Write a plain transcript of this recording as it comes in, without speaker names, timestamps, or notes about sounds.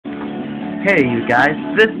Hey you guys,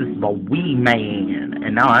 this is the Wii Man,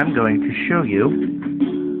 and now I'm going to show you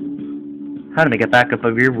how to make a backup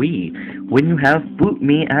of your Wii when you have Boot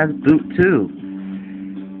Me as Boot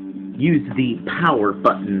 2. Use the power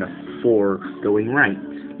button for going right.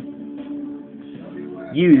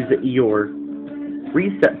 Use your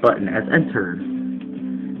reset button as enter.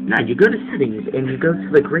 Now you go to settings and you go to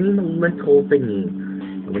the green little thingy.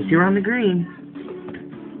 And once you're on the green,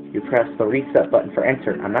 you press the reset button for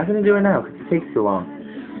enter. I'm not going to do it now because it takes too long.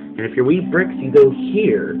 And if your Wii bricks, you go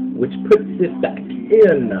here, which puts it back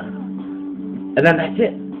in. And then that's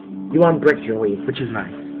it. You unbrick your Wii, which is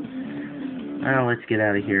nice. Now let's get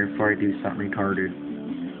out of here before I do something retarded.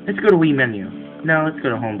 Let's go to Wii menu. No, let's go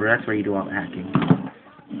to Homebrew. That's where you do all the hacking.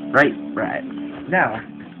 Right. Now,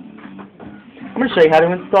 I'm going to show you how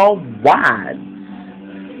to install WAD.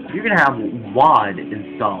 You're going to have WAD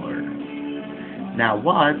installer. Now,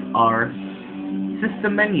 WADs are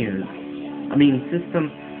system menus.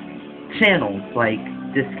 System channels, like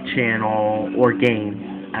disk channel or games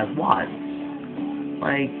as WADs.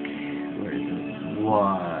 Like, where is it?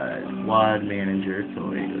 WAD manager. So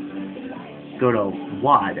go to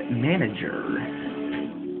WAD manager.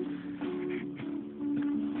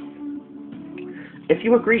 If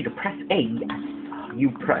you agree to press A, yes,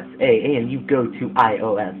 you press A and you go to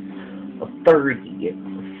iOS 36.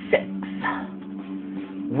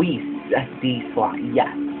 Wii SD slot,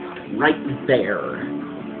 yes, right there.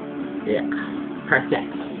 Yeah, press X.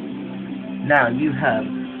 Now you have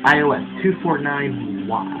iOS 249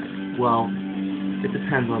 WAD. Well, it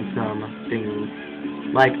depends on some things.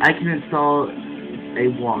 Like, I can install a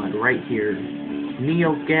WAD right here,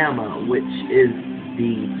 Neo Gamma, which is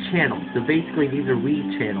the channel. So basically, these are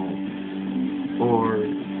Wii channels.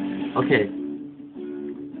 Okay,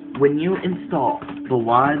 when you install the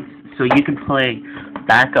WADs, so you can play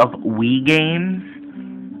backup Wii games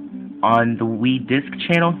on the Wii disc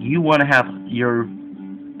channel, you want to have your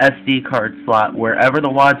SD card slot wherever the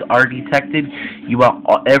WADs are detected. You want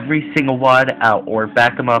every single WAD out or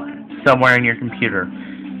back them up somewhere in your computer.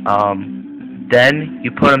 Then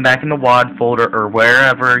you put them back in the WAD folder or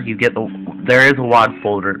wherever you get the. There is a WAD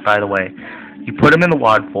folder, by the way. You put them in the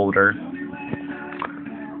WAD folder,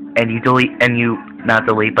 and you not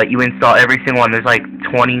delete, but you install every single one. There's like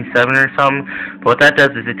 27 or something. But what that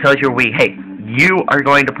does is it tells your Wii, hey, you are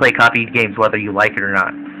going to play copied games whether you like it or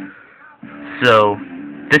not. So,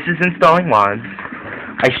 this is installing WADs.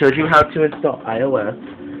 I showed you how to install iOS,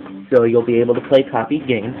 so you'll be able to play copied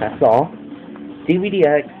games, that's all.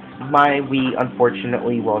 DVDX, my Wii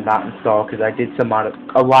unfortunately will not install because I did a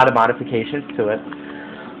lot of modifications to it.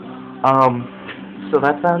 So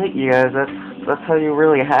that's about it, you guys. That's how you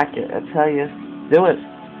really hack it. That's how you do it.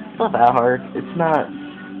 It's not that hard. It's not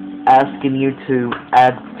asking you to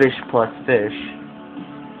add fish plus fish.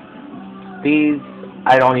 These,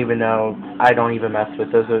 I don't even know. I don't even mess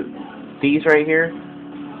with those. These right here,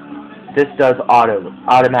 this does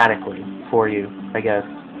automatically for you, I guess.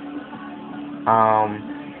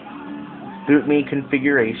 Boot me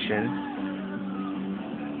configuration.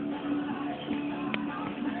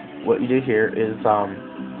 What you do here is,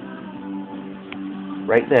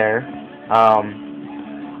 right there,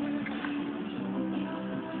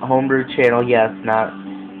 Homebrew channel, yes, not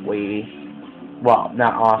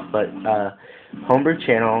off, but Homebrew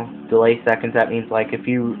channel, delay seconds. That means like if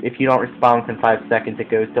you don't respond within 5 seconds, it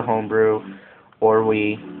goes to Homebrew or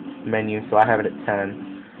Wii menu. So I have it at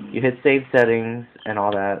 10. You hit save settings and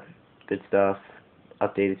all that good stuff.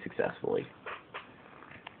 Updated successfully.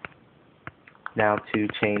 Now to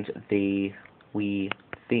change the Wii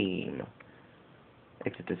theme.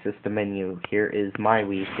 Exit the system menu. Here is my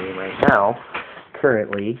Wii theme right now.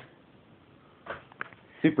 Currently,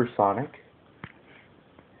 Supersonic.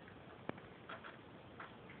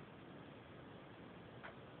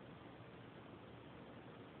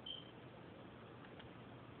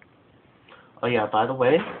 Oh yeah, by the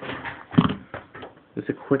way, it's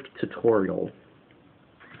a quick tutorial.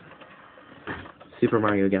 Super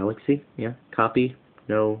Mario Galaxy, yeah, copy,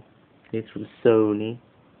 no, it's from Sony.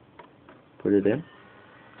 Put it in.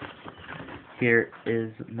 Here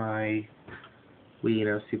is my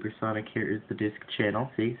Wii, Supersonic. Here is the disc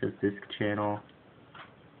channel. See, it says disc channel.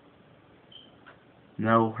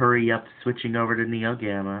 No, hurry up, switching over to Neo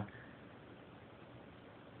Gamma.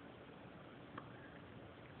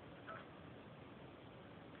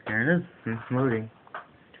 There it is. It's loading.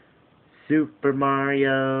 Super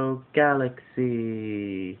Mario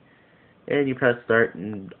Galaxy. And you press start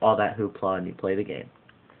and all that hoopla and you play the game.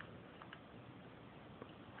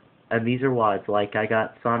 And these are WADs. Like I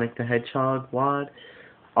got Sonic the Hedgehog WAD.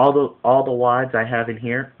 All the WADs I have in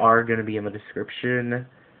here are going to be in the description.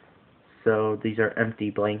 So these are empty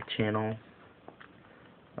blank channels.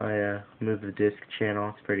 I move the disk channel.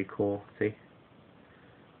 It's pretty cool. See,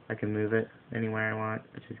 I can move it anywhere I want,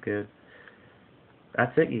 which is good.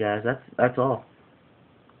 That's it, you guys. That's all.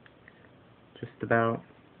 Just about.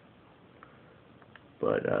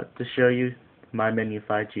 But to show you my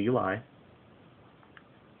Menufied GUI,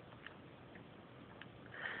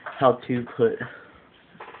 how to put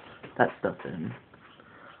that stuff in.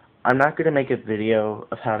 I'm not going to make a video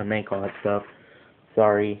of how to make all that stuff.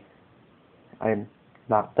 Sorry. I'm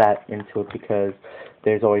not that into it because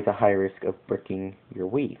there's always a high risk of bricking your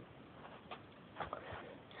Wii.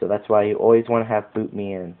 So that's why you always want to have boot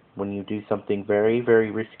me in. When you do something very,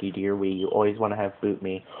 very risky to your Wii, you always want to have boot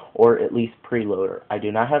me, or at least preloader. I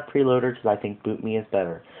do not have preloader because I think boot me is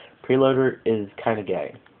better. Preloader is kind of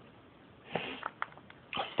gay.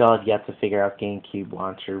 Still have yet to figure out GameCube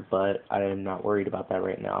launcher, but I am not worried about that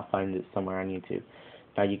right now. I'll find it somewhere on YouTube.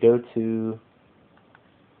 Now you go to,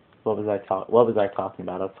 what was I talking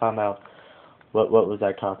about? I was talking about what was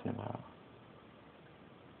I talking about?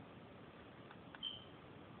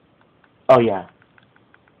 Oh yeah.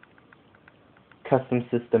 Custom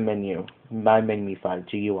system menu, my Menufied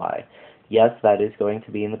GUI. Yes, that is going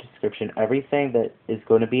to be in the description. Everything that is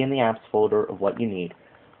going to be in the apps folder of what you need.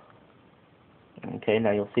 Okay,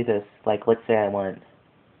 now you'll see this. Like, let's say I want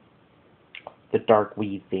the dark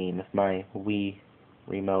Wii theme, if my Wii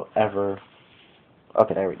remote ever...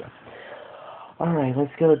 Okay, there we go. Alright,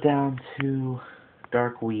 let's go down to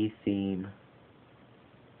dark Wii theme.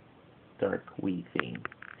 Dark Wii theme.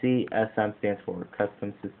 CSM stands for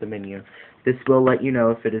Custom System Menu. This will let you know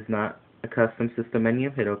if it is not a custom system menu.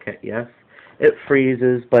 Hit OK, yes. It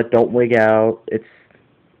freezes, but don't wig out. It's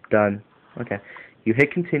done. Okay. You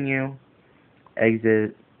hit continue,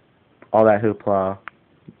 exit, all that hoopla.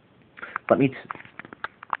 Let me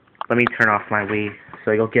turn off my Wii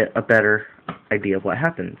so you'll get a better idea of what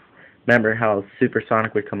happens. Remember how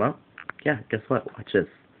Supersonic would come up? Yeah, guess what? Watch this.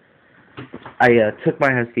 I took my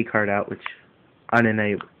SD card out, which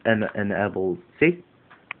unenabled. See?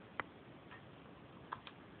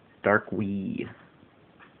 Dark Wii.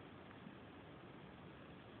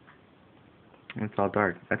 It's all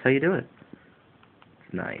dark. That's how you do it.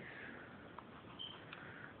 It's nice.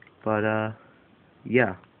 But,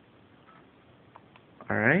 yeah.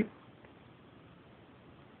 Alright.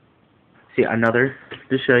 See, another,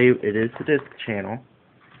 to show you, it is the disk channel.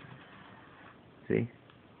 See?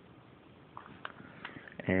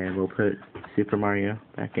 And we'll put Super Mario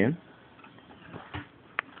back in.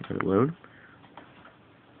 Let it load.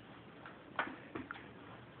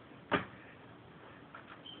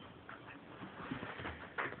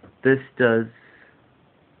 This does...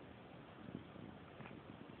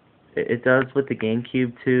 It does with the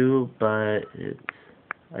GameCube too, but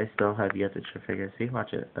I still have yet to figure. See,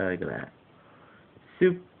 watch it. Look at that.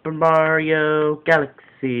 Super Mario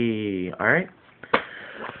Galaxy. Alright?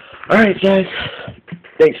 Alright, guys.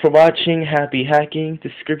 Thanks for watching. Happy hacking.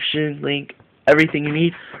 Description, link, everything you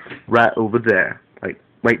need right over there. Like,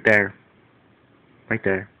 right there. Right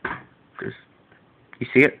there. Just, you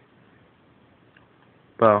see it?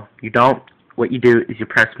 Well, you don't. What you do is you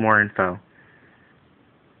press more info.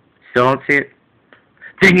 Still don't see it?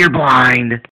 Then you're blind!